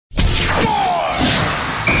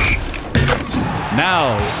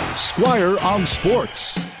Now, Squire on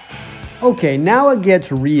Sports. Okay, now it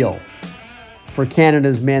gets real for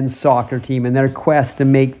Canada's men's soccer team and their quest to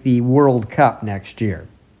make the World Cup next year.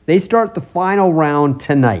 They start the final round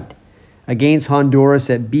tonight against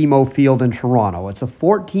Honduras at BMO Field in Toronto. It's a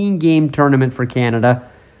 14-game tournament for Canada.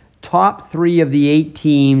 Top 3 of the 8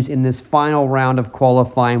 teams in this final round of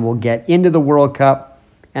qualifying will get into the World Cup.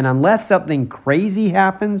 And unless something crazy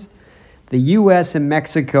happens, the U.S. and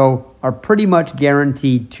Mexico are pretty much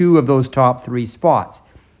guaranteed 2 of those top 3 spots.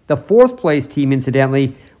 The 4th place team,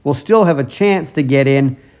 incidentally, will still have a chance to get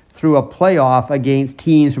in through a playoff against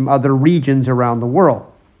teams from other regions around the world.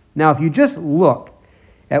 Now, if you just look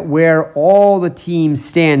at where all the teams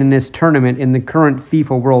stand in this tournament in the current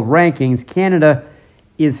FIFA World Rankings, Canada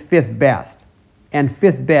is 5th best. And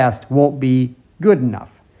 5th best won't be good enough.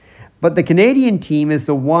 But the Canadian team is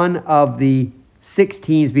the one of the 6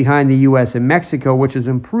 teams behind the U.S. and Mexico, which has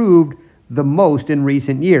improved the most in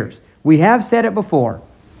recent years. We have said it before.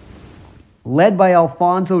 Led by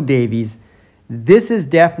Alphonso Davies, this is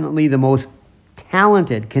definitely the most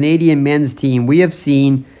talented Canadian men's team we have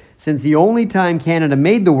seen since the only time Canada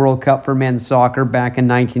made the World Cup for men's soccer back in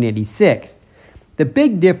 1986. The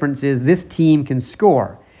big difference is this team can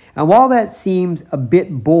score. And while that seems a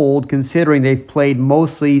bit bold considering they've played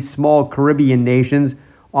mostly small Caribbean nations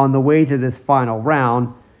on the way to this final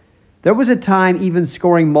round, there was a time even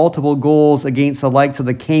scoring multiple goals against the likes of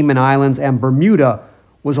the Cayman Islands and Bermuda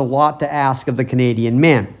was a lot to ask of the Canadian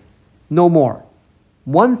men. No more.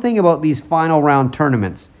 One thing about these final round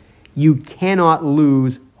tournaments, you cannot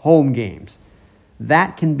lose home games.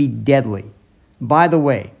 That can be deadly. By the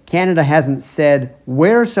way, Canada hasn't said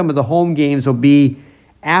where some of the home games will be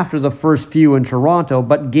after the first few in Toronto,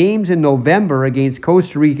 but games in November against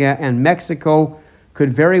Costa Rica and Mexico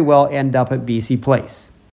could very well end up at BC Place.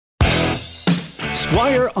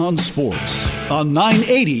 Squire on Sports on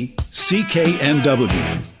 980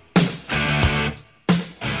 CKNW.